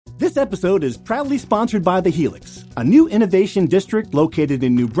This episode is proudly sponsored by The Helix, a new innovation district located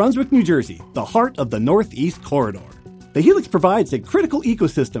in New Brunswick, New Jersey, the heart of the Northeast Corridor. The Helix provides a critical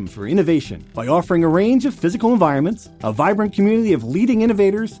ecosystem for innovation by offering a range of physical environments, a vibrant community of leading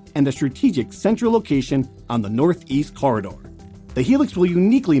innovators, and a strategic central location on the Northeast Corridor. The Helix will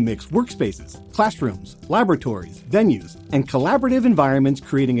uniquely mix workspaces, classrooms, laboratories, venues, and collaborative environments,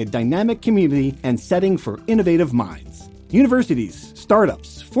 creating a dynamic community and setting for innovative minds. Universities,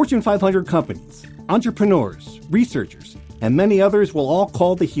 startups, Fortune 500 companies, entrepreneurs, researchers, and many others will all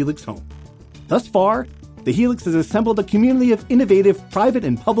call the Helix home. Thus far, the Helix has assembled a community of innovative private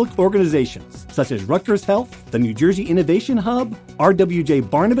and public organizations, such as Rutgers Health, the New Jersey Innovation Hub, RWJ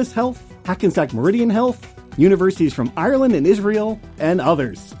Barnabas Health, Hackensack Meridian Health, universities from Ireland and Israel, and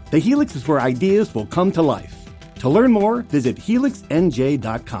others. The Helix is where ideas will come to life. To learn more, visit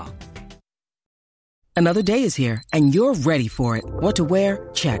helixnj.com. Another day is here, and you're ready for it. What to wear?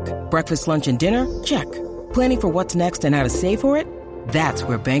 Check. Breakfast, lunch, and dinner? Check. Planning for what's next and how to save for it? That's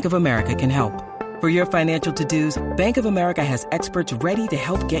where Bank of America can help. For your financial to-dos, Bank of America has experts ready to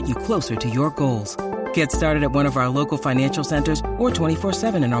help get you closer to your goals. Get started at one of our local financial centers or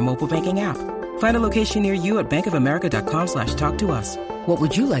 24/7 in our mobile banking app. Find a location near you at bankofamerica.com/talktous. What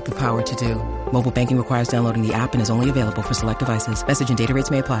would you like the power to do? Mobile banking requires downloading the app and is only available for select devices. Message and data rates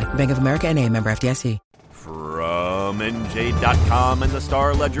may apply. Bank of America N.A., member FDIC. From NJ.com and the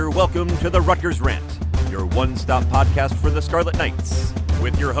Star Ledger, welcome to the Rutgers Rant, your one-stop podcast for the Scarlet Knights,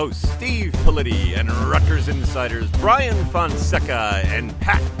 with your hosts Steve Politi and Rutgers insiders Brian Fonseca and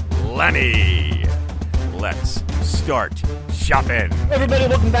Pat Lanny. Let's start shopping. Hey everybody,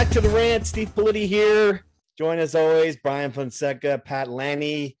 welcome back to the Rant. Steve Politi here. Join as always, Brian Fonseca, Pat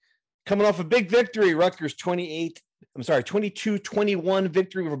Lanny. Coming off a big victory, Rutgers 22-21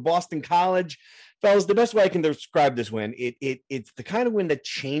 victory over Boston College. Fellas, the best way I can describe this win, it's the kind of win that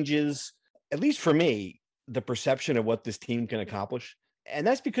changes, at least for me, the perception of what this team can accomplish. And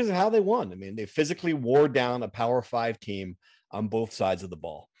that's because of how they won. I mean, they physically wore down a Power 5 team on both sides of the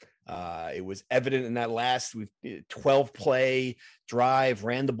ball. It was evident in that last 12-play drive,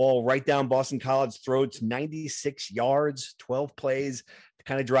 ran the ball right down Boston College throats, 96 yards, 12 plays, the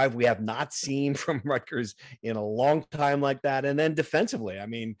kind of drive we have not seen from Rutgers in a long time like that. And then defensively, I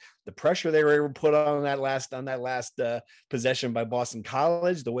mean, the pressure they were able to put on that last possession by Boston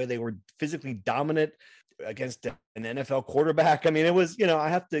College, the way they were physically dominant against an NFL quarterback. I mean, it was, I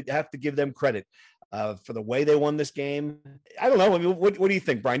have to give them credit for the way they won this game. I don't know. I mean, what do you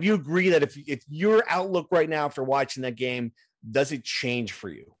think, Brian? Do you agree that if your outlook right now after watching that game, does it change for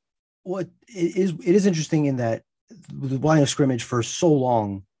you? Well, it is interesting in that the line of scrimmage for so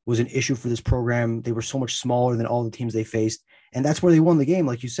long was an issue for this program. They were so much smaller than all the teams they faced, and that's where they won the game.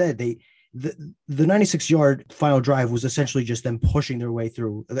 Like you said, the 96-yard final drive was essentially just them pushing their way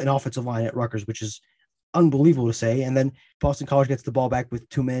through an offensive line at Rutgers, which is unbelievable to say. And then Boston College gets the ball back with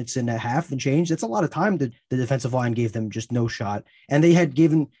 2 minutes and a half and change. That's a lot of time that the defensive line gave them just no shot. And they had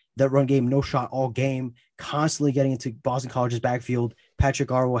given that run game no shot all game, constantly getting into Boston College's backfield. Patrick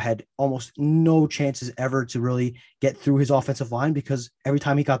Arwo had almost no chances ever to really get through his offensive line because every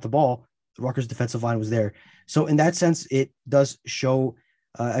time he got the ball, the Rutgers defensive line was there. So in that sense, it does show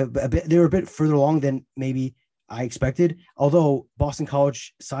a bit, they were a bit further along than maybe I expected, although Boston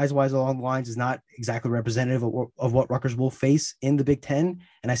College size-wise along the lines is not exactly representative of what Rutgers will face in the Big Ten.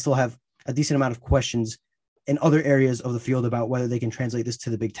 And I still have a decent amount of questions in other areas of the field about whether they can translate this to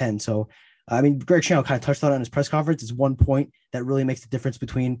the Big Ten. So, I mean, Greg Schiano kind of touched on it in his press conference. It's one point that really makes the difference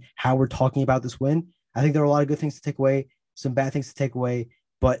between how we're talking about this win. I think there are a lot of good things to take away, some bad things to take away.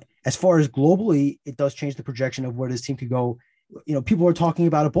 But as far as globally, it does change the projection of where this team could go. People are talking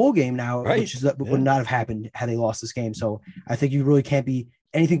about a bowl game now, right, which would not have happened had they lost this game. So I think you really can't be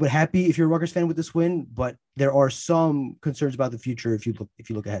anything but happy if you're a Rutgers fan with this win, but there are some concerns about the future if you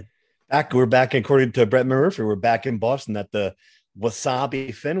look ahead. We're back, according to Brett Murphy, we're back in Boston at the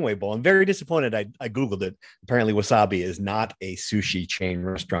Wasabi Fenway Bowl. I'm very disappointed. I Googled it. Apparently Wasabi is not a sushi chain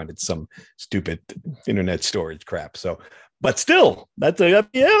restaurant. It's some stupid internet storage crap. So, but still, and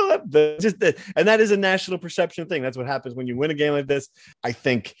that is a national perception thing. That's what happens when you win a game like this. I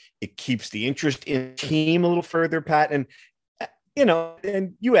think it keeps the interest in the team a little further, Pat. And,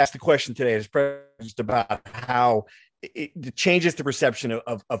 and you asked the question today as just about how it changes the perception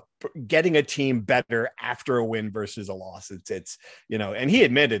of getting a team better after a win versus a loss. It's and he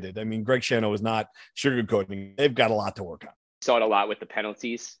admitted it. I mean, Greg Schiano was not sugarcoating. They've got a lot to work on. Saw it a lot with the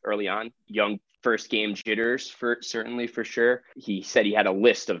penalties early on. Young first game jitters for sure. He said he had a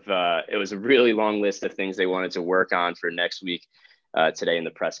list of it was a really long list of things they wanted to work on for next week today in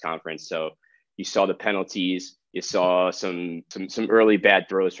the press conference. So you saw the penalties. You saw some early bad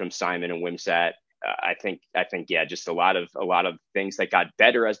throws from Simon and Wimsatt. I think, yeah, just a lot of things that got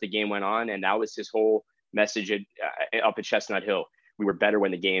better as the game went on. And that was his whole message up at Chestnut Hill. We were better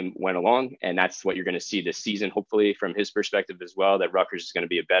when the game went along. And that's what you're going to see this season, hopefully from his perspective as well, that Rutgers is going to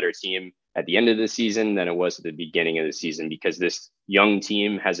be a better team at the end of the season than it was at the beginning of the season, because this young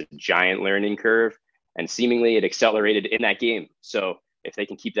team has a giant learning curve and seemingly it accelerated in that game. So if they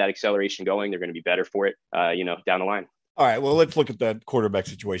can keep that acceleration going, they're going to be better for it, down the line. All right, well, let's look at the quarterback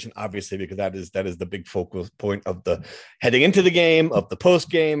situation, obviously, because that is the big focal point of the heading into the game, of the post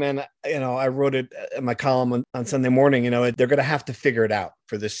game. And, I wrote it in my column on Sunday morning, they're going to have to figure it out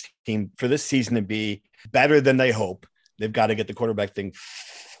for this team, for this season to be better than they hope. They've got to get the quarterback thing.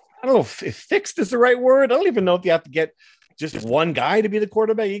 I don't know if fixed is the right word. I don't even know if you have to get just one guy to be the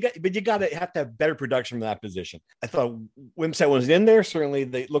quarterback. You got to have to have better production from that position. I thought Wimsatt was in there. Certainly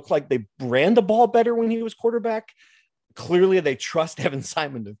they looked like they ran the ball better when he was quarterback. Clearly, they trust Evan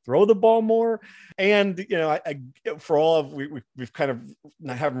Simon to throw the ball more. And, for all of we've kind of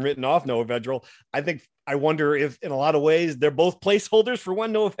not having written off Noah Vedral. I wonder if in a lot of ways they're both placeholders for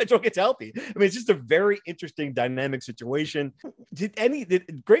when Noah Vedral gets healthy. I mean, it's just a very interesting dynamic situation. Did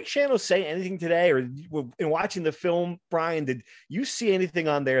Greg Schiano say anything today, or in watching the film, Brian, did you see anything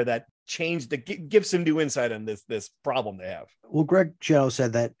on there that changed, that give some new insight on this problem they have? Well, Greg Schiano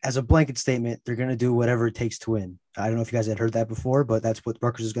said that as a blanket statement, they're going to do whatever it takes to win. I don't know if you guys had heard that before, but that's what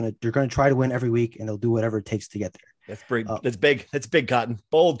Rutgers is they're going to try to win every week, and they'll do whatever it takes to get there. That's great. That's big. That's big, Cotton.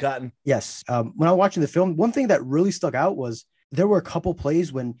 Bold, Cotton. Yes. When I was watching the film, one thing that really stuck out was there were a couple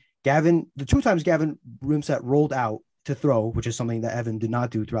plays when the two times Gavin Wimsatt rolled out to throw, which is something that Evan did not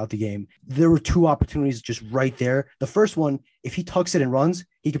do throughout the game. There were two opportunities just right there. The first one, if he tucks it and runs,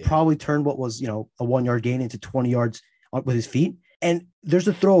 he could probably turn what was, a 1 yard gain into 20 yards with his feet. And there's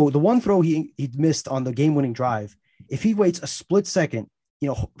the one throw he missed on the game-winning drive. If he waits a split second,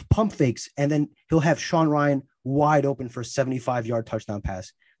 pump fakes, and then he'll have Sean Ryan wide open for a 75-yard touchdown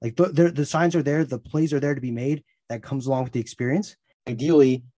pass. Like the signs are there, the plays are there to be made. That comes along with the experience.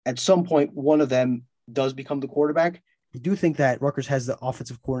 Ideally, at some point, one of them does become the quarterback. I do think that Rutgers has the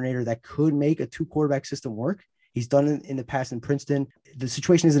offensive coordinator that could make a 2-quarterback system work. He's done it in the past in Princeton. The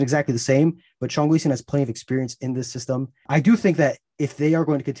situation isn't exactly the same, but Sean Gleason has plenty of experience in this system. I do think that if they are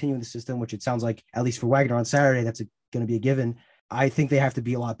going to continue in the system, which it sounds like, at least for Wagner on Saturday, that's going to be a given. I think they have to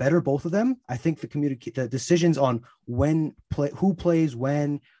be a lot better, both of them. I think the decisions on who plays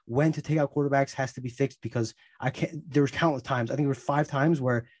when to take out quarterbacks has to be fixed, because there was countless times. I think there were 5 times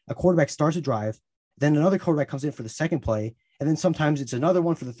where a quarterback starts a drive, then another quarterback comes in for the second play, and then sometimes it's another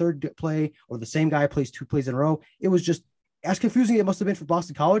one for the third play, or the same guy plays 2 plays in a row. It was just as confusing as it must have been for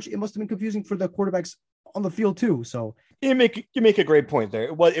Boston College. It must have been confusing for the quarterbacks on the field too. So you make a great point there.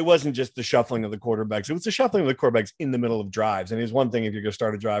 It wasn't just the shuffling of the quarterbacks. It was the shuffling of the quarterbacks in the middle of drives. And it's one thing if you're going to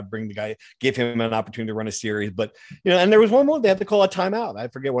start a drive, bring the guy, give him an opportunity to run a series. But, and there was one moment they had to call a timeout. I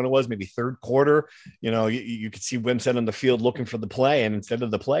forget when it was, maybe third quarter. You could see Wimsatt on the field looking for the play. And instead of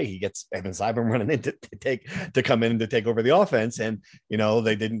the play, he gets Evan Simon running in to come in to take over the offense. And,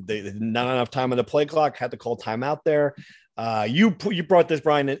 they didn't not enough time on the play clock, had to call timeout there. You brought this,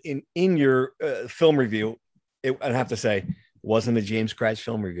 Brian, in your film review. I'd have to say, wasn't a James Kratz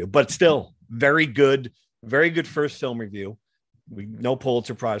film review, but still very good first film review. No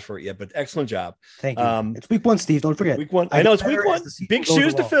Pulitzer Prize for it yet, but excellent job. Thank you. It's week 1, Steve. Don't forget. Week 1. I know it's week 1. Big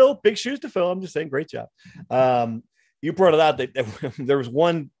shoes to fill. Big shoes to fill. I'm just saying, great job. You brought it out that there was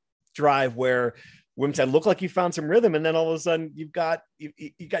one drive where Wimsatt looked like he found some rhythm, and then all of a sudden you got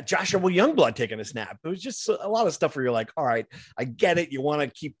Joshua Youngblood taking a snap. It was just a lot of stuff where you're like, all right, I get it. You want to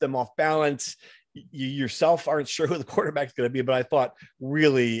keep them off balance. You yourself aren't sure who the quarterback's going to be, but I thought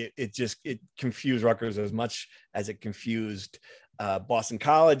really it confused Rutgers as much as it confused Boston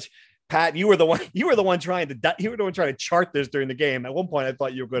College. Pat, you were the one trying to chart this during the game. At one point, I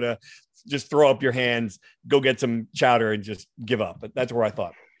thought you were going to just throw up your hands, go get some chowder, and just give up. But that's where I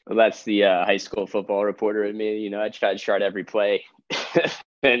thought. Well, that's the high school football reporter in me. I tried to chart every play,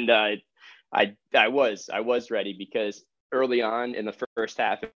 and I was ready, because early on in the first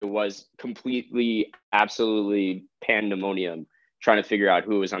half, it was completely, absolutely pandemonium trying to figure out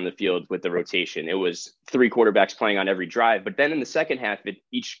who was on the field with the rotation. It was 3 quarterbacks playing on every drive. But then in the second half,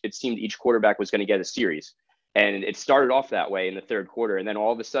 it seemed each quarterback was going to get a series. And it started off that way in the third quarter. And then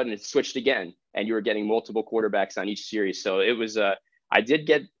all of a sudden it switched again, and you were getting multiple quarterbacks on each series. So it was, I did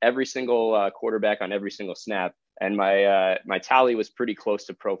get every single quarterback on every single snap. And my tally was pretty close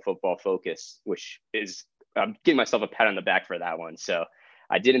to Pro Football Focus, which is, I'm giving myself a pat on the back for that one. So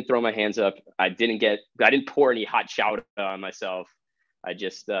I didn't throw my hands up. I didn't pour any hot chowder on myself. I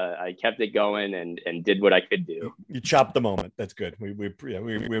kept it going and did what I could do. You chopped the moment. That's good. We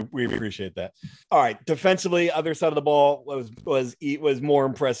appreciate that. All right, defensively, other side of the ball was more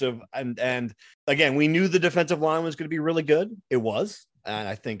impressive, and again, we knew the defensive line was going to be really good. It was. And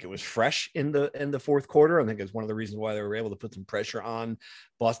I think it was fresh in the fourth quarter. I think it's one of the reasons why they were able to put some pressure on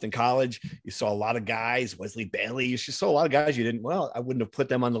Boston College. You saw a lot of guys, Wesley Bailey. You just saw a lot of guys I wouldn't have put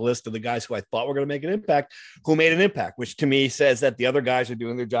them on the list of the guys who I thought were going to make an impact, who made an impact, which to me says that the other guys are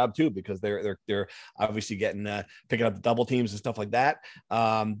doing their job too, because they're obviously picking up the double teams and stuff like that. The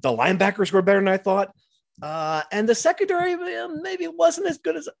linebackers were better than I thought. And the secondary maybe wasn't as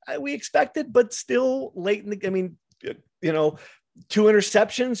good as we expected, but still late in the, 2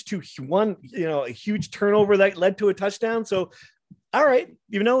 interceptions to one, a huge turnover that led to a touchdown. So, all right,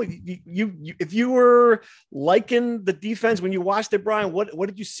 if you were liking the defense when you watched it, Brian, what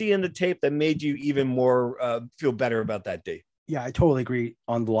did you see in the tape that made you even more feel better about that day? Yeah, I totally agree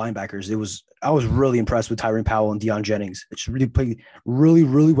on the linebackers. I was really impressed with Tyrone Powell and Deion Jennings. It's really played really,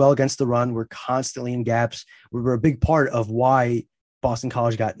 really well against the run. We're constantly in gaps. We were a big part of why Boston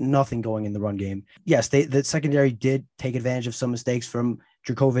College got nothing going in the run game. Yes, the secondary did take advantage of some mistakes from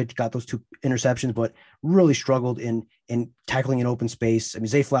Dracovic, got those 2 interceptions, but really struggled in tackling in open space. I mean,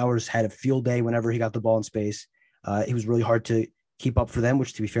 Zay Flowers had a field day whenever he got the ball in space. It was really hard to keep up for them,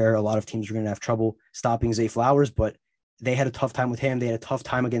 which, to be fair, a lot of teams are going to have trouble stopping Zay Flowers, but they had a tough time with him. They had a tough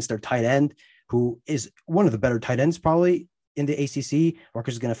time against their tight end, who is one of the better tight ends probably in the ACC.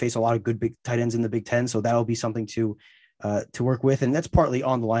 Rutgers is going to face a lot of good big tight ends in the Big Ten, so that'll be something to work with. And that's partly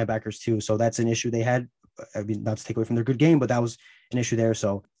on the linebackers too. So that's an issue they had. I mean, not to take away from their good game, but that was an issue there.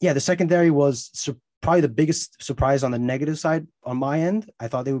 So yeah, the secondary was probably the biggest surprise on the negative side on my end. I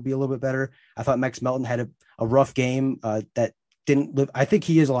thought they would be a little bit better. I thought Max Melton had a rough game that didn't live. I think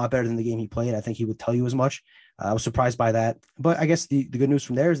he is a lot better than the game he played. I think he would tell you as much. I was surprised by that, but I guess the good news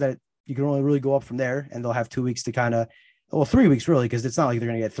from there is that you can only really go up from there, and they'll have 2 weeks to 3 weeks really, because it's not like they're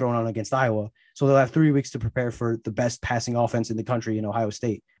going to get thrown on against Iowa. So they'll have 3 weeks to prepare for the best passing offense in the country in Ohio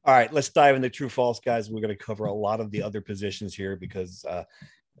State. All right, let's dive into true false, guys. We're going to cover a lot of the other positions here because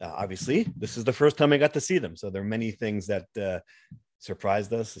obviously this is the first time I got to see them. So there are many things that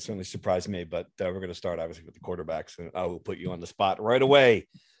surprised us. It certainly surprised me, but we're going to start obviously with the quarterbacks, and I will put you on the spot right away.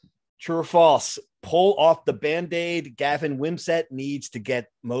 True or false? Pull off the Band-Aid. Gavin Wimsatt needs to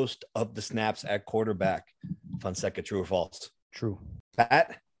get most of the snaps at quarterback. Fonseca, true or false? True.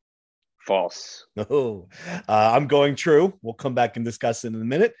 Pat? False. No. I'm going true. We'll come back and discuss it in a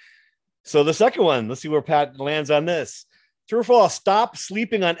minute. So the second one, let's see where Pat lands on this. True or false? Stop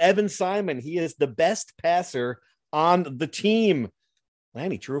sleeping on Evan Simon. He is the best passer on the team.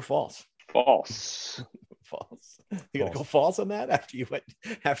 Lanny, true or false? False. False. You gonna go false on that after you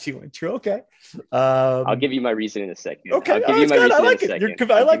went true? Okay. I'll give you my reason in a second. Okay. I'll give you my reason I like in a it.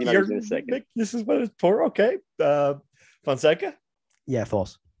 second. I like it. This is what it's for. Okay. Fonseca? Yeah,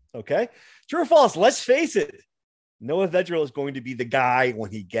 false. Okay. True or false? Let's face it. Noah Vedral is going to be the guy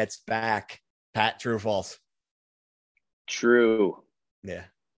when he gets back. Pat, true or false? True. Yeah.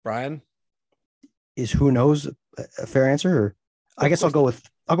 Brian? Is who knows a fair answer? Or I guess I'll go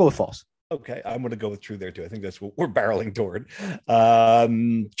with false. Okay, I'm going to go with true there too. I think that's what we're barreling toward.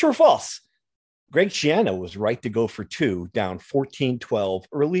 True or false? Greg Schiano was right to go for 2, down 14-12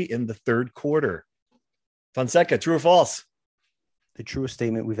 early in the third quarter. Fonseca, true or false? The truest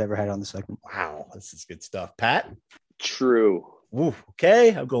statement we've ever had on the segment. Wow, this is good stuff. Pat? True. Ooh,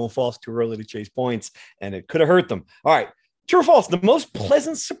 okay, I'm going false. Too early to chase points, and it could have hurt them. All right, true or false? The most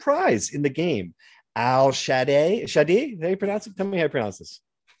pleasant surprise in the game. Al Shadi? How do you pronounce it? Tell me how you pronounce this.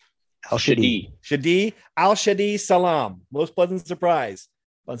 Shadi Al-Shadi Salam. Most pleasant surprise.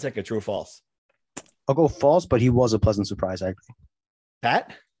 Fonseca, true or false? I'll go false, but he was a pleasant surprise, actually.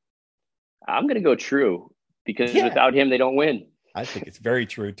 Pat? I'm going to go true because without him, they don't win. I think it's very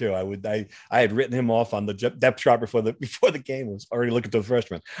true too. I had written him off on the depth chart before the game. I was already looking at the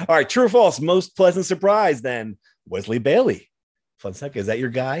freshmen. All right, true or false? Most pleasant surprise then. Wesley Bailey. Fonseca, is that your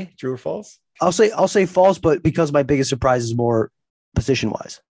guy? True or false? I'll say false, but because my biggest surprise is more position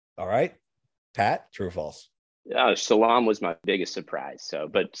wise. All right. Pat, true or false? Salam was my biggest surprise.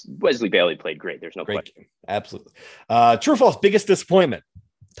 But Wesley Bailey played great. There's no question. Game. Absolutely. True or false? Biggest disappointment.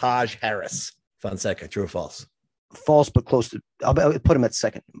 Taj Harris. Fonseca, true or false? False, but close to. I'll put him at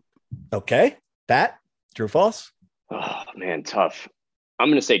second. Okay. Pat, true or false? Oh, man, tough. I'm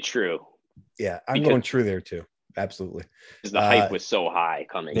going to say true. Yeah, I'm going true there too. Absolutely. Because the hype was so high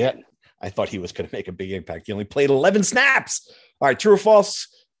coming in. I thought he was going to make a big impact. He only played 11 snaps. All right, true or false?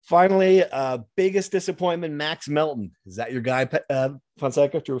 Finally, biggest disappointment, Max Melton. Is that your guy,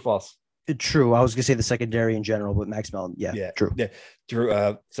 Fonseca? True or false? True. I was gonna say the secondary in general, but Max Melton. Yeah. True. Yeah.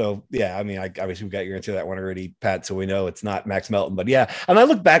 True. So yeah, I mean, obviously we got your answer to that one already, Pat. So we know it's not Max Melton, but yeah. And I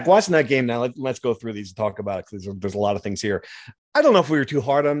look back watching that game now. Let's go through these and talk about it because there's a lot of things here. I don't know if we were too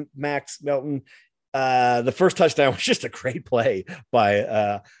hard on Max Melton. The first touchdown was just a great play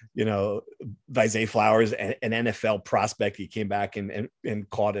by Zay Flowers, an NFL prospect. He came back and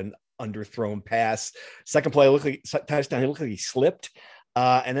caught an underthrown pass. Second play looked like touchdown. He looked like he slipped.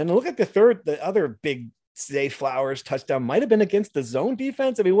 And then look at the other big Zay Flowers touchdown might have been against the zone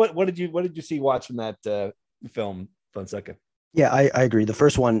defense. I mean, what did you see watching that film, Fonseca? Yeah, I agree. The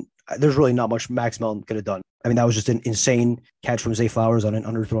first one, there's really not much Max Melton could have done. I mean, that was just an insane catch from Zay Flowers on an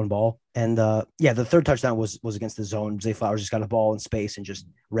underthrown ball. And the third touchdown was against the zone. Zay Flowers just got a ball in space and just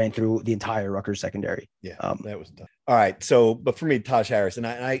ran through the entire Rutgers secondary. Yeah, that was tough. All right. So, but for me, Taj Harris, and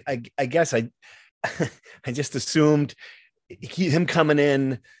I guess I just assumed him coming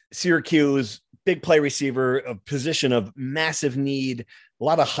in, Syracuse, big play receiver, a position of massive need, a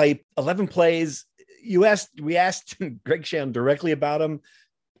lot of hype, 11 plays. We asked Greg Schiano directly about him,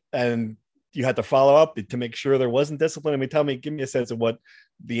 and you had to follow up to make sure there wasn't discipline. I mean, give me a sense of what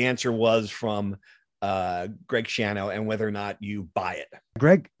the answer was from Greg Schiano and whether or not you buy it.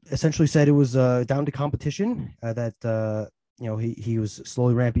 Greg essentially said it was down to competition, that he was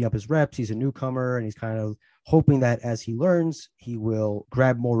slowly ramping up his reps. He's a newcomer, and he's kind of hoping that as he learns, he will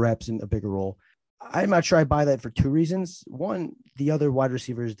grab more reps in a bigger role. I'm not sure I buy that for two reasons. One, the other wide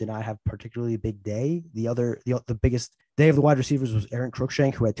receivers did not have particularly big day. The biggest day of the wide receivers was Aaron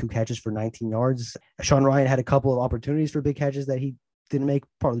Cruikshank, who had 2 catches for 19 yards. Sean Ryan had a couple of opportunities for big catches that he didn't make,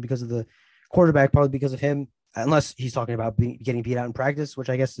 partly because of the quarterback, partly because of him, unless he's talking about getting beat out in practice, which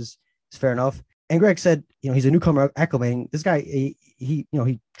I guess is fair enough. And Greg said, he's a newcomer acclimating. This guy, he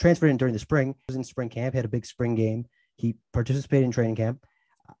transferred in during the spring. He was in spring camp. He had a big spring game. He participated in training camp.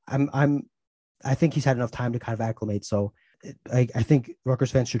 I think he's had enough time to kind of acclimate. So I think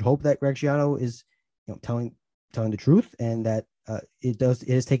Rutgers fans should hope that Greg Schiano is, telling the truth, and that it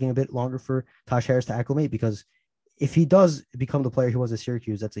is taking a bit longer for Taj Harris to acclimate, because if he does become the player he was at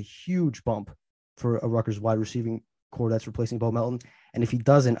Syracuse, that's a huge bump for a Rutgers wide receiving core that's replacing Bo Melton. And if he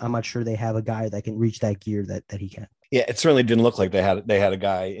doesn't, I'm not sure they have a guy that can reach that gear that he can. Yeah, it certainly didn't look like they had a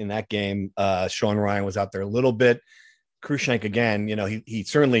guy in that game. Sean Ryan was out there a little bit. Cruikshank, again, he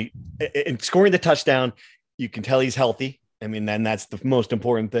certainly, in scoring the touchdown, you can tell he's healthy. I mean, then that's the most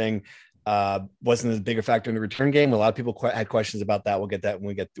important thing. Wasn't as big a factor in the return game. A lot of people had questions about that. We'll get that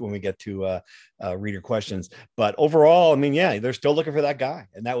when we get to reader questions. But overall, I mean, yeah, they're still looking for that guy,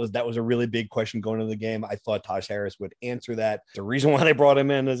 and that was a really big question going into the game. I thought Taj Harris would answer that. The reason why they brought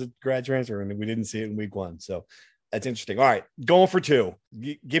him in as a grad transfer, and we didn't see it in week 1, so that's interesting. All right, going for 2.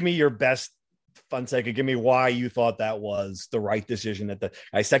 Give me your best, Fonseca. Give me why you thought that was the right decision.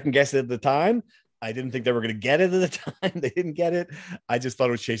 I second guessed it at the time. I didn't think they were going to get it at the time. They didn't get it. I just thought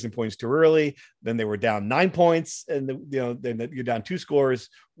it was chasing points too early. Then they were down 9 points, and then you're down 2 scores.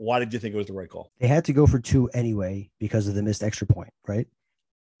 Why did you think it was the right call? They had to go for 2 anyway because of the missed extra point, right?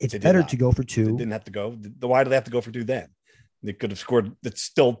 It's better to go for 2. They didn't have to go. Why do they have to go for 2 then? They could have scored. It's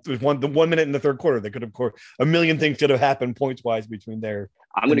still the 1 minute in the third quarter. They could have scored. A million things could have happened points wise between there.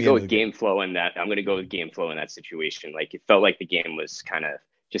 I'm going to go with game flow in that. I'm going to go with game flow in that situation. Like, it felt like the game was kind of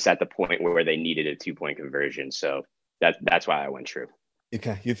just at the point where they needed a 2-point conversion. So that's why I went true.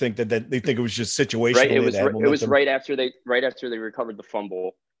 Okay. You think that they think it was just situational? Right. It was right after they recovered the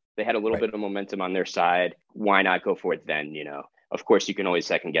fumble. They had a little bit of momentum on their side. Why not go for it then? Of course you can always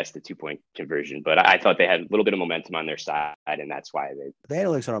second guess the 2-point conversion, but I thought they had a little bit of momentum on their side, and that's why the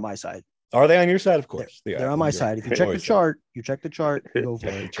analytics are on my side. Are they on your side? Of course. They're on my side. If you check the chart, you go for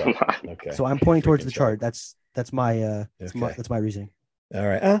it. Okay. So I'm pointing towards the chart. That's my that's my reasoning. All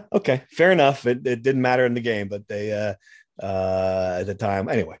right. Okay. Fair enough. It didn't matter in the game, but they at the time.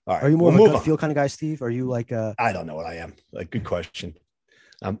 Anyway. All right. Are you more of a gut feel kind of guy, Steve? Are you like I don't know what I am. Good question.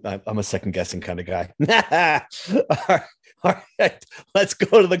 I'm a second guessing kind of guy. All right. Let's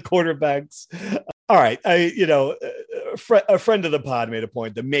go to the quarterbacks. All right. A friend of the pod made a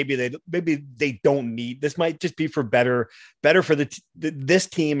point that maybe they don't need, this might just be for better for this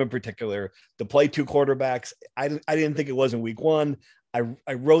team in particular to play 2 quarterbacks. I didn't think it was in week 1.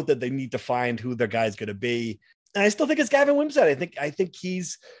 I wrote that they need to find who their guy's going to be. And I still think it's Gavin Wimsatt. I think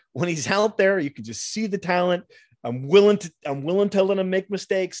when he's out there, you can just see the talent. I'm willing to let him make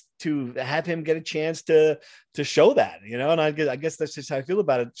mistakes to have him get a chance to show that, and I guess that's just how I feel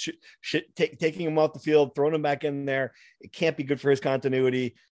about it. Taking him off the field, throwing him back in there, it can't be good for his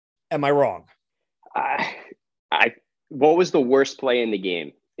continuity. Am I wrong? What was the worst play in the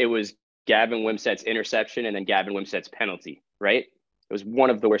game? It was Gavin Wimsatt's interception and then Gavin Wimsatt's penalty, right? It was one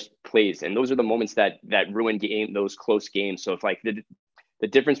of the worst plays. And those are the moments that ruin those close games. So if like the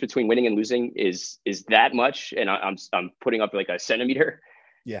difference between winning and losing is that much, and I'm putting up like a centimeter,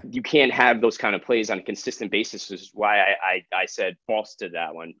 yeah, you can't have those kind of plays on a consistent basis. This is why I said false to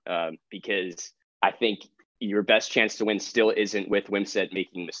that one, because I think your best chance to win still isn't with Wimsatt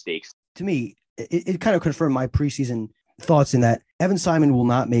making mistakes. To me, it kind of confirmed my preseason thoughts in that Evan Simon will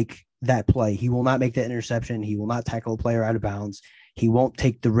not make that play. He will not make that interception. He will not tackle a player out of bounds. He won't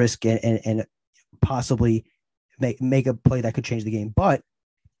take the risk and possibly make a play that could change the game. But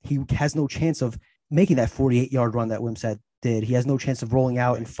he has no chance of making that 48-yard run that Wimsatt did. He has no chance of rolling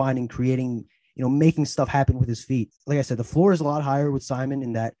out and creating, making stuff happen with his feet. Like I said, the floor is a lot higher with Simon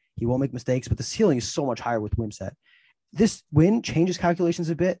in that he won't make mistakes, but the ceiling is so much higher with Wimsatt. This win changes calculations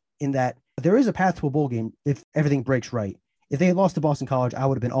a bit in that there is a path to a bowl game if everything breaks right. If they had lost to Boston College, I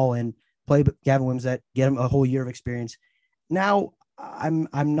would have been all in, play Gavin Wimsatt, get him a whole year of experience. Now, I'm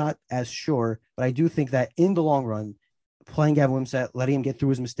not as sure, but I do think that in the long run, playing Gavin Wimsatt, letting him get through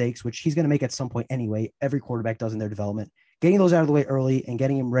his mistakes, which he's going to make at some point anyway, every quarterback does in their development, getting those out of the way early and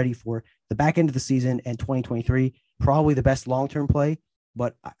getting him ready for the back end of the season and 2023, probably the best long-term play.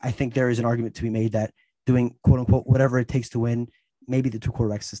 But I think there is an argument to be made that doing quote unquote whatever it takes to win, maybe the 2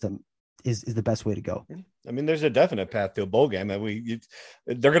 quarterback system is the best way to go. I mean, there's a definite path to a bowl game. They're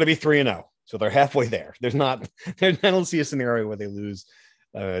going to be 3-0. So they're halfway there. I don't see a scenario where they lose.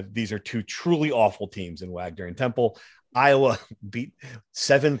 These are 2 truly awful teams in Wagner and Temple. Iowa beat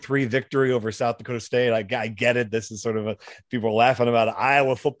 7-3 victory over South Dakota State. I get it. This is sort of people are laughing about it.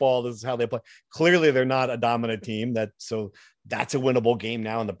 Iowa football. This is how they play. Clearly they're not a dominant team. That's a winnable game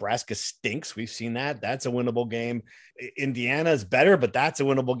now. Nebraska stinks. We've seen that. That's a winnable game. Indiana is better, but that's a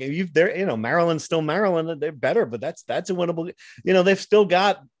winnable game. Maryland's still Maryland. They're better, but that's a winnable.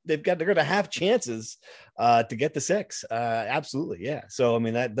 They're going to have chances to get to 6. Absolutely. Yeah. So, I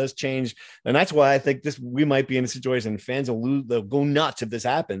mean, that does change. And that's why I think we might be in a situation fans will lose. They'll go nuts if this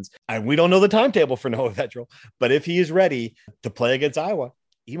happens. And we don't know the timetable for Noah Vedral, but if he is ready to play against Iowa,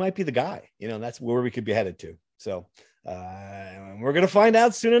 he might be the guy, that's where we could be headed to. So, we're going to find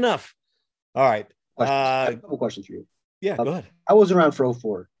out soon enough. All right. I have a couple questions for you. Yeah, go ahead. I was around for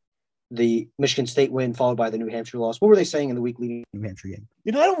 2004, the Michigan State win followed by the New Hampshire loss. What were they saying in the week leading New Hampshire game?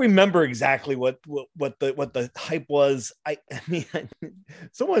 I don't remember exactly what the hype was. I mean,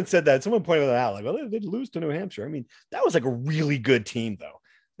 someone said that. Someone pointed that out. Like, well, they'd lose to New Hampshire. I mean, that was like a really good team, though.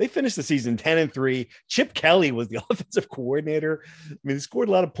 They finished the season 10-3. Chip Kelly was the offensive coordinator. I mean, they scored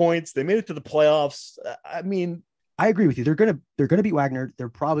a lot of points. They made it to the playoffs. I agree with you. They're gonna beat Wagner. They're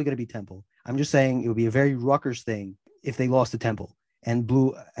probably gonna beat Temple. I'm just saying it would be a very Rutgers thing if they lost to Temple and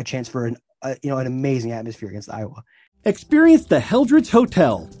blew a chance for an amazing atmosphere against Iowa. Experience the Heldrich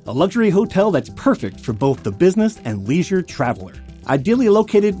Hotel, a luxury hotel that's perfect for both the business and leisure traveler. Ideally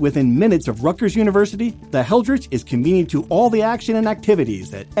located within minutes of Rutgers University, the Heldrich is convenient to all the action and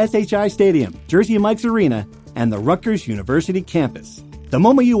activities at SHI Stadium, Jersey Mike's Arena, and the Rutgers University campus. The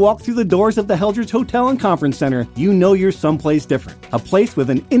moment you walk through the doors of the Heldrich Hotel and Conference Center, you know you're someplace different. A place with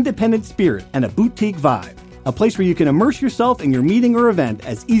an independent spirit and a boutique vibe. A place where you can immerse yourself in your meeting or event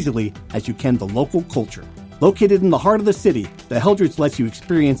as easily as you can the local culture. Located in the heart of the city, the Heldrich lets you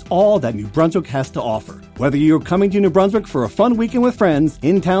experience all that New Brunswick has to offer. Whether you're coming to New Brunswick for a fun weekend with friends,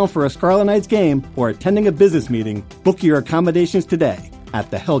 in town for a Scarlet Knights game, or attending a business meeting, book your accommodations today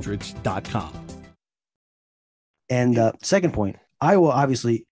at theheldrich.com. And second point, Iowa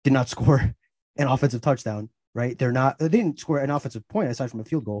obviously did not score an offensive touchdown, right? They didn't score an offensive point aside from a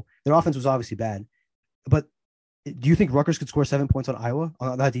field goal. Their offense was obviously bad. But do you think Rutgers could score 7 points on Iowa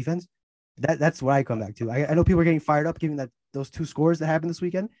on that defense? That's what I come back to. I know people are getting fired up given that those 2 scores that happened this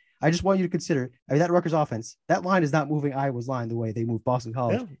weekend. I just want you to consider, that Rutgers offense, that line is not moving Iowa's line the way they move Boston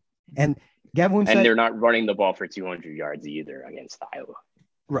College. Yeah. And Gavin Wimsatt, and they're not running the ball for 200 yards either against Iowa.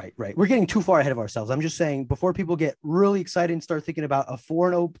 Right. We're getting too far ahead of ourselves. I'm just saying, before people get really excited and start thinking about a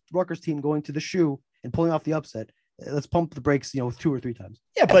 4-0 Rutgers team going to the shoe and pulling off the upset, let's pump the brakes, 2 or 3 times.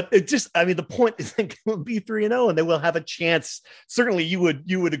 Yeah, but the point is it will be 3-0 and they will have a chance. Certainly you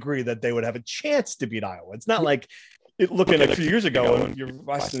would agree that they would have a chance to beat Iowa. It's not like looking a few years ago and you're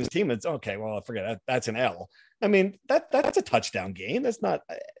watching this team. It's okay. Well, I forget that's an L. I mean, that's a touchdown game. That's not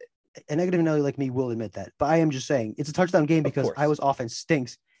a negative Nelly like me will admit that, but I am just saying it's a touchdown game because Iowa's offense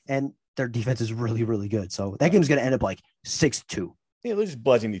stinks and their defense is really, really good. So that game's going to end up like 6-2. Yeah, they're just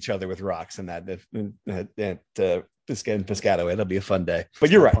bludgeoning each other with rocks and that Piscataway. It'll be a fun day. But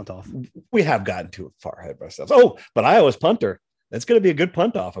you're right. We have gotten too far ahead of ourselves. Oh, but Iowa's punter. That's going to be a good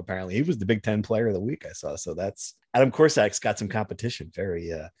punt off, apparently. He was the Big Ten player of the week, I saw. So that's Adam Korsak's got some competition.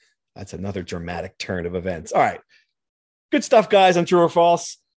 That's another dramatic turn of events. All right. Good stuff, guys, on true or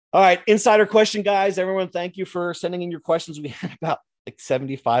false. All right, insider question, guys. Everyone, thank you for sending in your questions. We had about like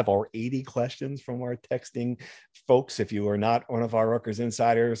 75 or 80 questions from our texting folks. If you are not one of our Rutgers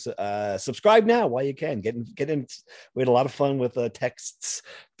insiders, subscribe now while you can. Get in. We had a lot of fun with texts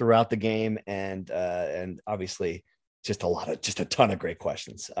throughout the game, and obviously just a ton of great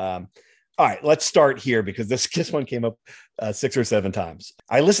questions. All right, let's start here because this one came up 6 or 7 times.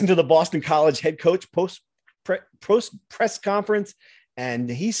 I listened to the Boston College head coach post press conference, and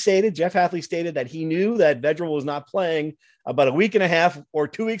Jeff Hafley stated that he knew that Vedral was not playing about a week and a half or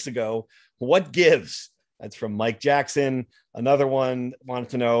 2 weeks ago. What gives? That's from Mike Jackson. Another one wanted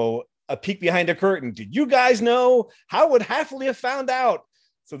to know a peek behind the curtain. Did you guys know? How would Hafley have found out?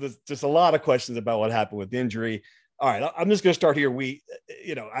 So there's just a lot of questions about what happened with the injury. All right, I'm just going to start here.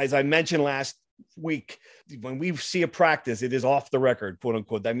 As I mentioned last week, when we see a practice, it is off the record, quote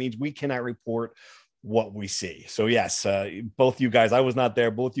unquote. That means we cannot report what we see. So yes, both you guys, I was not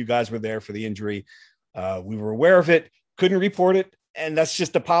there. Both you guys were there for the injury. We were aware of it, couldn't report it. And that's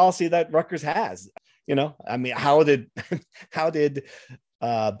just the policy that Rutgers has. How did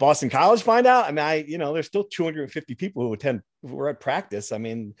Boston College find out? There's still 250 people who were at practice.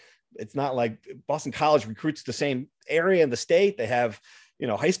 It's not like Boston College recruits the same area in the state. They have,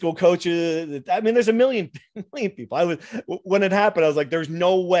 high school coaches. There's a million people. When it happened, I was like, there's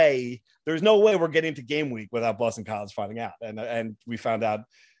no way we're getting to game week without Boston College finding out. And we found out,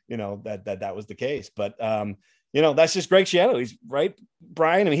 that was the case. But, that's just Greg Schiano. He's right,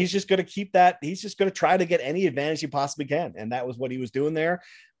 Brian. He's just going to keep that. He's just going to try to get any advantage he possibly can. And that was what he was doing there.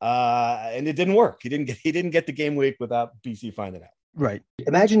 And it didn't work. He didn't get the game week without BC finding out. Right.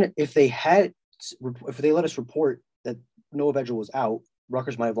 Imagine if they let us report that Noah Vedral was out,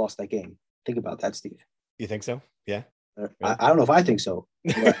 Rutgers might have lost that game. Think about that, Steve. You think so? Yeah. I don't know if I think so.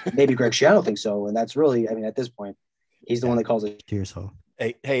 Maybe Greg Schiano thinks so. And that's really, at this point, he's the one that calls it here. So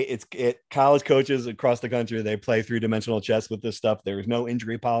hey, college coaches across the country, they play 3-dimensional chess with this stuff. There is no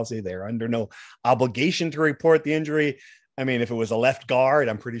injury policy. They're under no obligation to report the injury. If it was a left guard,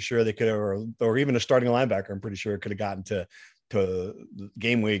 I'm pretty sure they could have, or even a starting linebacker, I'm pretty sure it could have gotten to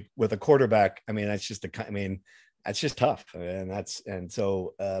game week. With a quarterback, that's just that's just tough. And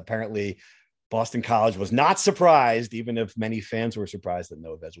so apparently Boston College was not surprised, even if many fans were surprised that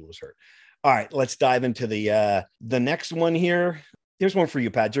Noah Vedral was hurt. All right, let's dive into the next one here. Here's one for you,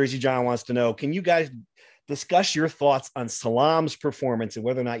 Pat. Jersey John wants to know, can you guys discuss your thoughts on Salam's performance and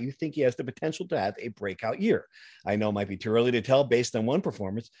whether or not you think he has the potential to have a breakout year? I know it might be too early to tell based on one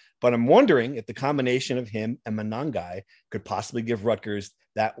performance, but I'm wondering if the combination of him and Monangai could possibly give Rutgers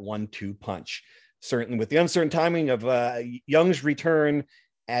that 1-2 punch. Certainly with the uncertain timing of Young's return,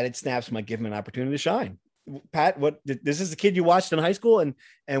 added snaps might give him an opportunity to shine. Pat, this is the kid you watched in high school,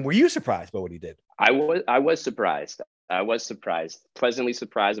 and were you surprised by what he did? I was surprised. I was surprised, pleasantly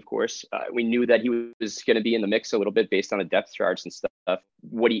surprised, of course. We knew that he was going to be in the mix a little bit based on the depth charts and stuff.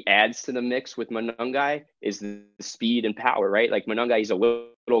 What he adds to the mix with Monangai is the speed and power, right? Like Monangai, he's a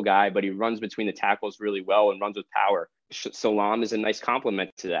little guy, but he runs between the tackles really well and runs with power. Salam is a nice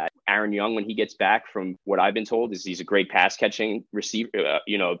complement to that. Aaron Young, when he gets back, from what I've been told, is he's a great pass catching receiver,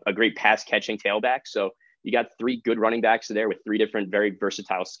 a great pass catching tailback. So you got 3 good running backs there with 3 different, very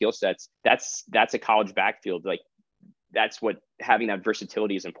versatile skill sets. That's a college backfield. Like, that's what having that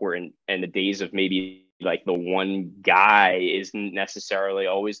versatility is important. And the days of maybe like the one guy isn't necessarily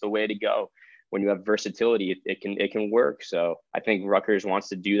always the way to go. When you have versatility, it can work. So I think Rutgers wants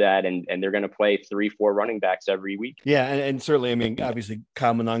to do that, and they're going to play 3-4 running backs every week. Yeah, and certainly, obviously,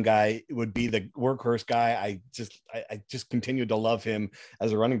 Kyle Monangai would be the workhorse guy. I just continue to love him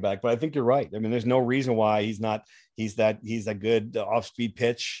as a running back. But I think you're right. There's no reason why he's not. He's a good off-speed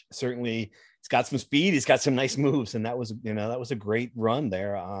pitch. Certainly, he's got some speed. He's got some nice moves, and that was a great run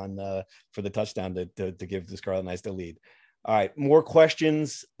there for the touchdown to give the Scarlet Knights the lead. All right, more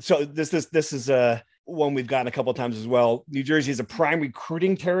questions. So this is one we've gotten a couple of times as well. New Jersey is a prime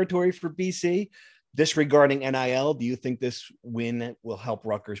recruiting territory for BC. Disregarding NIL, do you think this win will help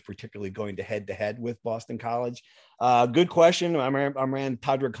Rutgers, particularly going to head with Boston College? Good question. Our man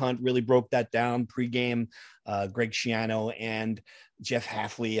Todrick Hunt really broke that down pregame. Greg Schiano and Jeff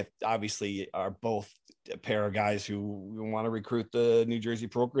Hafley obviously are both a pair of guys who want to recruit the New Jersey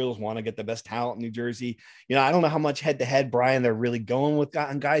parochials, want to get the best talent in New Jersey. I don't know how much head-to-head, Brian, they're really going with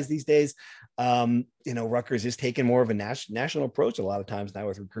guys these days. Rutgers is taking more of a national approach a lot of times now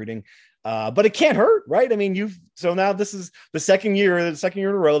with recruiting. But it can't hurt, right? So now this is the second year in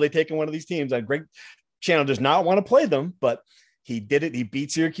a row they've taken one of these teams. Greg Schiano does not want to play them, but he did it. He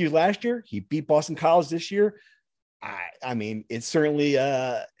beat Syracuse last year. He beat Boston College this year. I mean, it certainly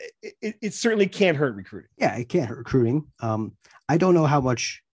it certainly can't hurt recruiting. Yeah, it can't hurt recruiting. I don't know how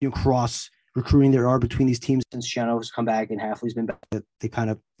much cross recruiting there are between these teams since Shiano has come back and Hafley's been back. They kind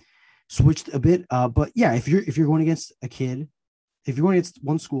of switched a bit. But yeah, if you're going against a kid, if you're going against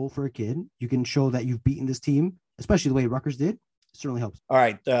one school for a kid, you can show that you've beaten this team, especially the way Rutgers did. It certainly helps. All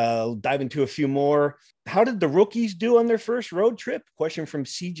right, dive into a few more. How did the rookies do on their first road trip? Question from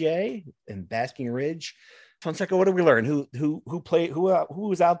CJ in Basking Ridge. Fonseca, what did we learn? Who played? Who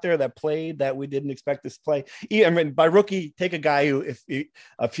was out there that played that we didn't expect to play? I mean, by rookie, take a guy who, if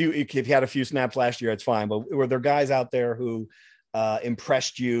he had a few snaps last year, it's fine. But were there guys out there who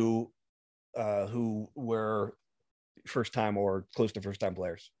impressed you, who were first time or close to first time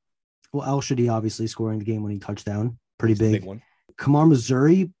players? Well, Al Shadi obviously scoring the game when he touchdown, pretty big one. Kamar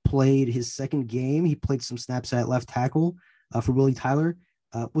Missouri played his second game. He played some snaps at left tackle for Willie Tyler.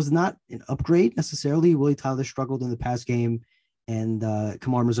 Was not an upgrade necessarily. Willie Tyler struggled in the past game, and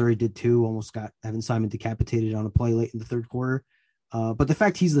Kamar Missouri did too. Almost got Evan Simon decapitated on a play late in the third quarter. But the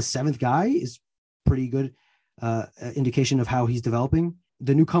fact he's the seventh guy is pretty good indication of how he's developing.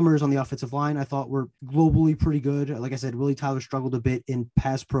 The newcomers on the offensive line, I thought, were globally pretty good. Like I said, Willie Tyler struggled a bit in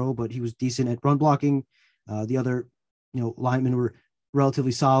pass pro, but he was decent at run blocking. The other, linemen were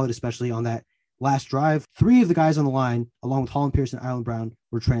relatively solid, especially on that last drive. Three of the guys on the line, along with Holland Pierce and Island Brown,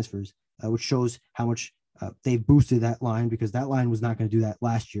 were transfers, which shows how much they've boosted that line, because that line was not going to do that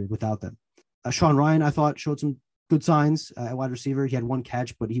last year without them. Sean Ryan, I thought, showed some good signs at wide receiver. He had one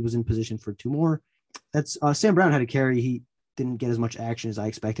catch, but he was in position for two more. That's Sam Brown had a carry. He didn't get as much action as I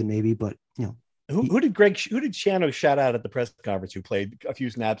expected, maybe, but who did Shiano shout out at the press conference who played a few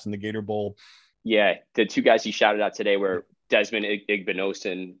snaps in the Gator Bowl? Yeah, the two guys he shouted out today were Desmond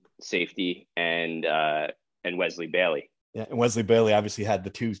Igbinosun, safety, and Wesley Bailey. Yeah, and Wesley Bailey obviously had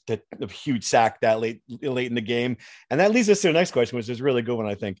the huge sack that late in the game, and that leads us to the next question, which is a really good one,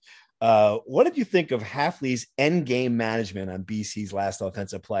 I think. What did you think of Hafley's end game management on BC's last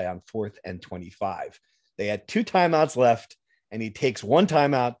offensive play on 4th and 25? They had 2 timeouts left, and he takes 1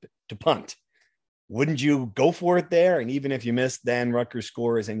 timeout to punt. Wouldn't you go for it there? And even if you missed, then Rutgers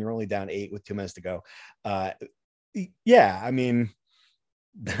scores and you're only down 8 with 2 minutes to go. Yeah, I mean,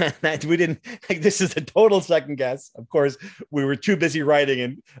 that we didn't like. This is a total second guess. Of course, we were too busy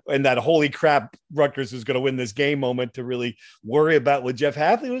writing and that holy crap, Rutgers was going to win this game moment to really worry about what Jeff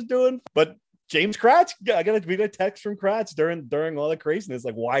Hafley was doing. But James Kratz, we got a text from Kratz during all the craziness.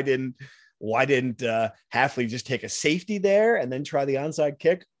 Like, why didn't Hafley just take a safety there and then try the onside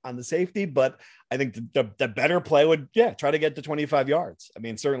kick on the safety? But I think the better play would, try to get to 25 yards. I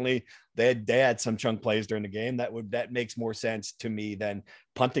mean, certainly they had some chunk plays during the game that makes more sense to me than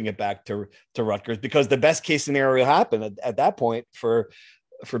punting it back to Rutgers, because the best case scenario happened at that point for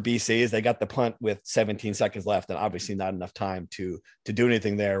BC is they got the punt with 17 seconds left and obviously not enough time to do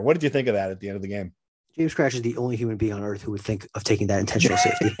anything there. What did you think of that at the end of the game? James Kratz is the only human being on earth who would think of taking that intentional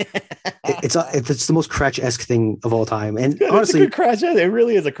safety. It's the most Kratz-esque thing of all time. And honestly, it's a good Kratz. It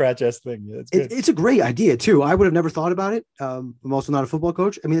really is a Kratz-esque thing. It's a great idea too. I would have never thought about it. I'm also not a football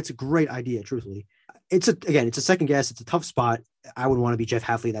coach. I mean, it's a great idea, truthfully. It's a second guess. It's a tough spot. I wouldn't want to be Jeff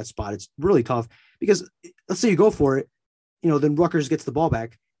Hafley in that spot. It's really tough because let's say you go for it, then Rutgers gets the ball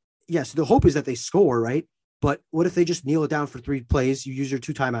back. Yes, the hope is that they score, right? But what if they just kneel it down for 3 plays? You use your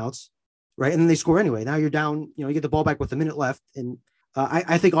 2 timeouts. Right. And then they score anyway. Now you're down, you get the ball back with a minute left. And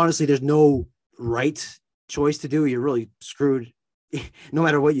I think, honestly, there's no right choice to do. You're really screwed no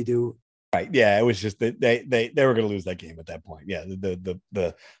matter what you do. Right. Yeah. It was just that they were going to lose that game at that point. Yeah.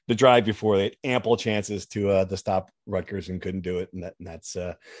 The drive before, they had ample chances to stop Rutgers and couldn't do it. And that's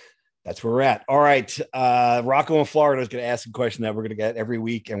where we're at. All right. Rocco in Florida is going to ask a question that we're going to get every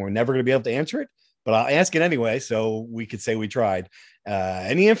week, and we're never going to be able to answer it, but I'll ask it anyway, so we could say we tried.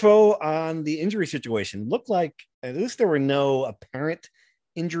 Any info on the injury situation? Looked like at least there were no apparent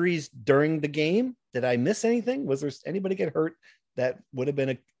injuries during the game. Did I miss anything? Was there anybody get hurt that would have been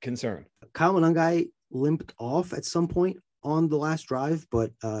a concern? Kyle Monangai limped off at some point on the last drive,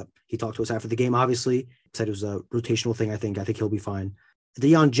 but he talked to us after the game, obviously. Said it was a rotational thing, I think he'll be fine.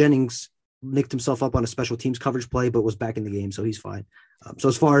 Deion Jennings nicked himself up on a special teams coverage play, but was back in the game, so he's fine. So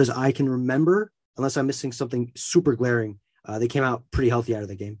as far as I can remember, unless I'm missing something super glaring, they came out pretty healthy out of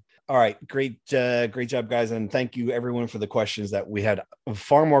the game. All right. Great job, guys. And thank you everyone for the questions. That we had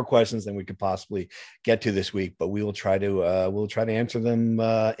far more questions than we could possibly get to this week, but we will try to answer them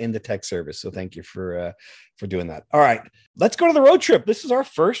in the tech service. So thank you for doing that. All right, let's go to the road trip. This is our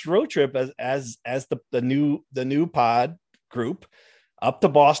first road trip as the new pod group up to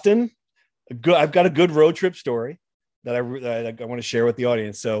Boston. I've got a good road trip story that I want to share with the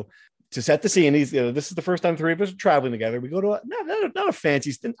audience. So to set the scene, this is the first time three of us are traveling together. We go to not a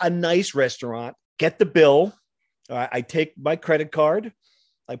fancy, a nice restaurant, get the bill. I take my credit card.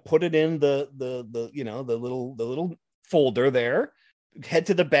 I put it in the little folder there, head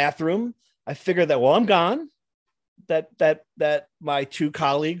to the bathroom. I figured that while I'm gone, that my two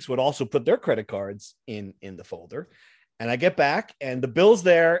colleagues would also put their credit cards in the folder. And I get back and the bill's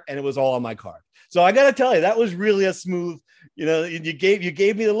there and it was all on my card. So I got to tell you, that was really a smooth, you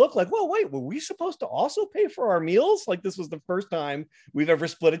gave me the look like, well, wait, were we supposed to also pay for our meals? Like this was the first time we've ever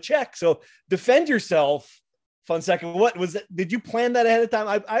split a check. So defend yourself. Fonseca, what was it? Did you plan that ahead of time?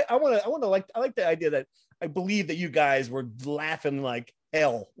 I like the idea that I believe that you guys were laughing like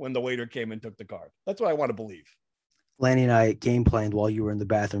hell when the waiter came and took the card. That's what I want to believe. Lanny and I game planned while you were in the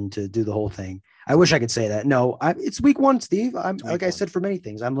bathroom to do the whole thing. I wish I could say that. No, it's week one, Steve. I said, for many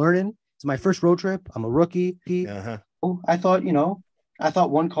things. I'm learning. It's my first road trip. I'm a rookie. Uh-huh. I thought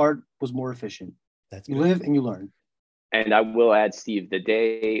one card was more efficient. That's you good. live and you learn. And I will add, Steve, the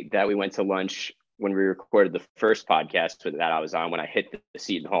day that we went to lunch when we recorded the first podcast that I was on, when I hit the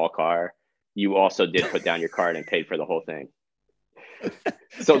Seton Hall car, you also did put down your card and paid for the whole thing.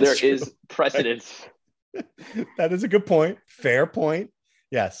 So there is precedence. That is a good point. Fair point.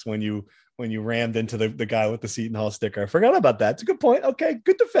 Yes, when you rammed into the guy with the Seton Hall sticker. I forgot about that. It's a good point. Okay,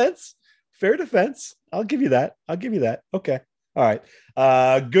 good defense. Fair defense. I'll give you that. Okay. All right.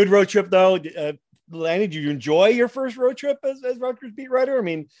 Good road trip, though. Lanny, did you enjoy your first road trip as Rutgers beat writer? I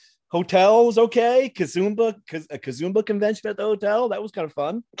mean, hotel was okay. Kazumba convention at the hotel. That was kind of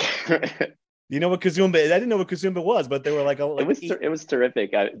fun. You know what Kazumba is? I didn't know what Kazumba was, but they were like it was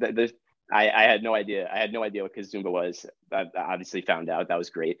terrific. I had no idea. I had no idea what Kazumba was. I obviously found out. That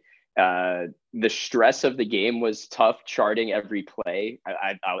was great. The stress of the game was tough, charting every play.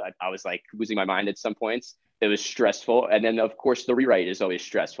 I was like losing my mind at some points. It was stressful. And then, of course, the rewrite is always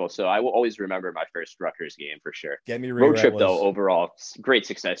stressful. So I will always remember my first Rutgers game for sure. Road trip, though, overall, great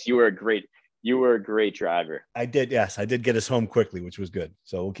success. You were a great driver. I did. Yes, I did get us home quickly, which was good.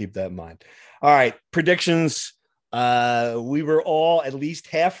 So we'll keep that in mind. All right. Predictions. We were all at least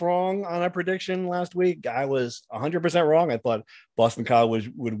half wrong on our prediction last week. I was 100% wrong. I thought Boston College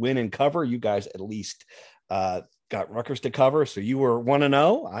would win and cover. You guys at least got Rutgers to cover. So you were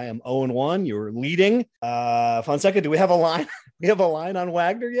 1-0. I am 0-1. You were leading. Fonseca, do we have a line? We have a line on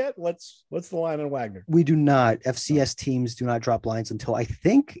Wagner yet? What's the line on Wagner? We do not. FCS teams do not drop lines until I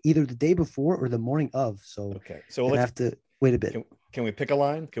think either the day before or the morning of. So okay. So we'll have to wait a bit. Can we pick a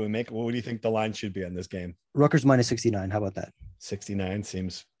line? What do you think the line should be on this game? Rutgers minus 69. How about that? 69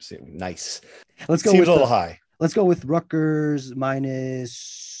 seems nice. Let's go. Seems a little high. Let's go with Rutgers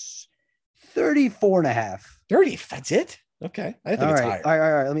minus 34.5. 30. That's it. Okay. I think it's higher. All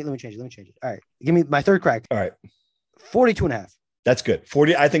right. Let me change it. All right. Give me my third crack. All right. 42.5. That's good.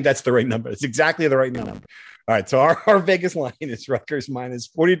 40. I think that's the right number. It's exactly the right number. All right. So our Vegas line is Rutgers minus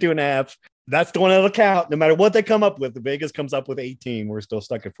 42.5. That's the one that'll count. No matter what they come up with, the Vegas comes up with 18. We're still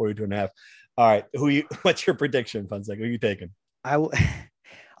stuck at 42.5. All right. What's your prediction, Fonseca? Who are you taking? I'll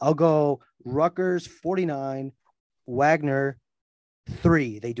go Rutgers 49, Wagner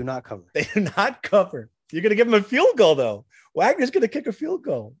 3. They do not cover. They do not cover. You're going to give them a field goal, though. Wagner's going to kick a field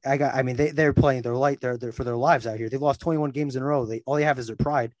goal. They're playing their light. They're for their lives out here. They've lost 21 games in a row. All they have is their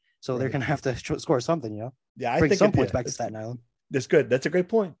pride. So they're going to have to score something, Yeah, I bring think some points back to Staten Island. That's good. That's a great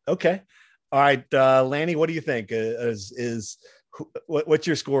point. Okay. All right, Lanny, what do you think? What's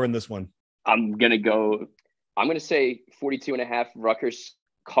your score in this one? I'm going to say 42.5. Rutgers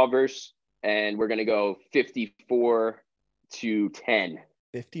covers, and we're going to go 54-10.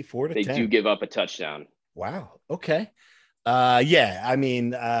 54-10. They do give up a touchdown. Wow. Okay. Yeah, I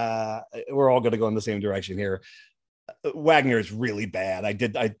mean, we're all going to go in the same direction here. Wagner is really bad. I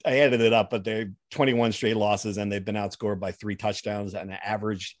added it up, but they're 21 straight losses and they've been outscored by 3 touchdowns and an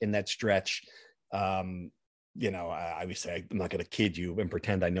average in that stretch. Obviously I'm not going to kid you and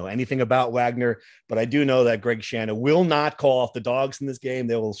pretend I know anything about Wagner, but I do know that Greg Shanna will not call off the dogs in this game.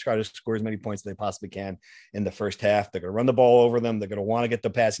 They will try to score as many points as they possibly can in the first half. They're going to run the ball over them. They're going to want to get the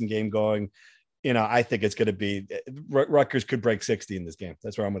passing game going. I think it's going to be Rutgers could break 60 in this game.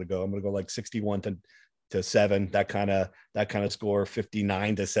 That's where I'm going to go. I'm going to go like 61-7, that kind of score,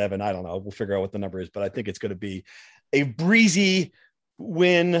 59-7. I don't know. We'll figure out what the number is, but I think it's going to be a breezy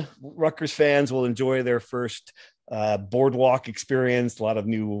win. Rutgers fans will enjoy their first boardwalk experience. A lot of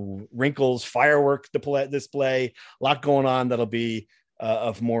new wrinkles, firework display, a lot going on that'll be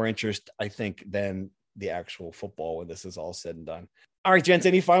of more interest, I think, than the actual football when this is all said and done. All right, gents,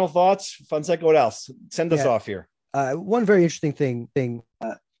 any final thoughts? Fonseca, what else? Send us off here. One very interesting thing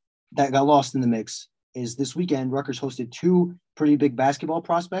that got lost in the mix is this weekend, Rutgers hosted 2 pretty big basketball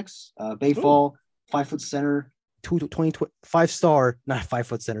prospects. Bayfall, 5-foot center, 5-star, not a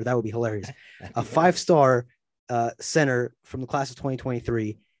 5-foot center. That would be hilarious. A 5-star center from the class of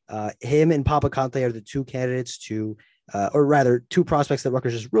 2023. Him and Papa Conte are the two candidates to, or rather, two prospects that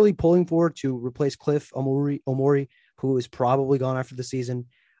Rutgers is really pulling for to replace Cliff Omori, who is probably gone after the season.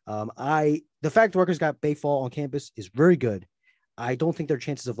 The fact Rutgers got Bayfall on campus is very good. I don't think their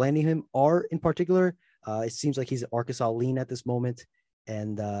chances of landing him are in particular. It seems like he's an Arkansas lean at this moment.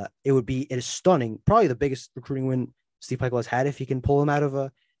 And it is stunning, probably the biggest recruiting win Steve Pikiell has had if he can pull him out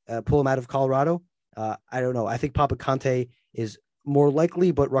of Colorado. I don't know. I think Papa Conte is more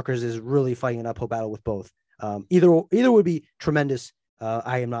likely, but Rutgers is really fighting an uphill battle with both. Either would be tremendous.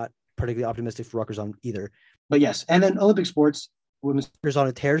 I am not particularly optimistic for Rutgers on either. But yes, and then Olympic sports, women's on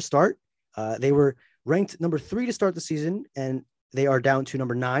a tear to start. They were ranked number 3 to start the season, and they are down to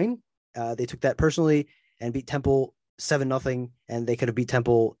number 9. They took that personally and beat Temple 7-0, and they could have beat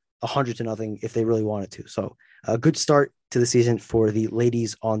Temple 100-0 if they really wanted to. So a good start to the season for the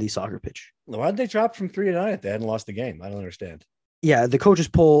ladies on the soccer pitch. Why did they drop from 3-9 if they hadn't lost the game? I don't understand. Yeah, the coaches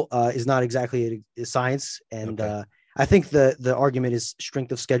poll is not exactly a science, and okay. I think the argument is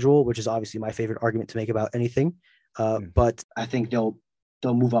strength of schedule, which is obviously my favorite argument to make about anything. But I think they'll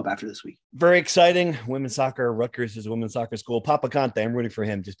move up after this week. Very exciting. Women's soccer. Rutgers is a women's soccer school. Papa Conte, I'm rooting for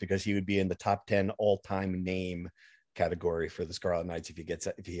him just because he would be in the top 10 all-time name category for the Scarlet Knights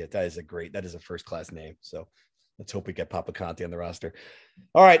that is a first-class name. So let's hope we get Papa Conte on the roster.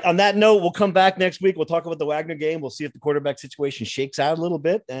 All right. On that note, we'll come back next week. We'll talk about the Wagner game. We'll see if the quarterback situation shakes out a little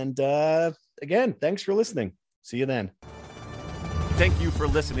bit. And again, thanks for listening. See you then. Thank you for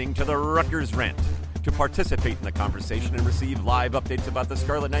listening to the Rutgers Rant. To participate in the conversation and receive live updates about the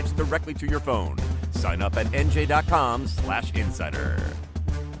Scarlet Knights directly to your phone, sign up at nj.com/insider.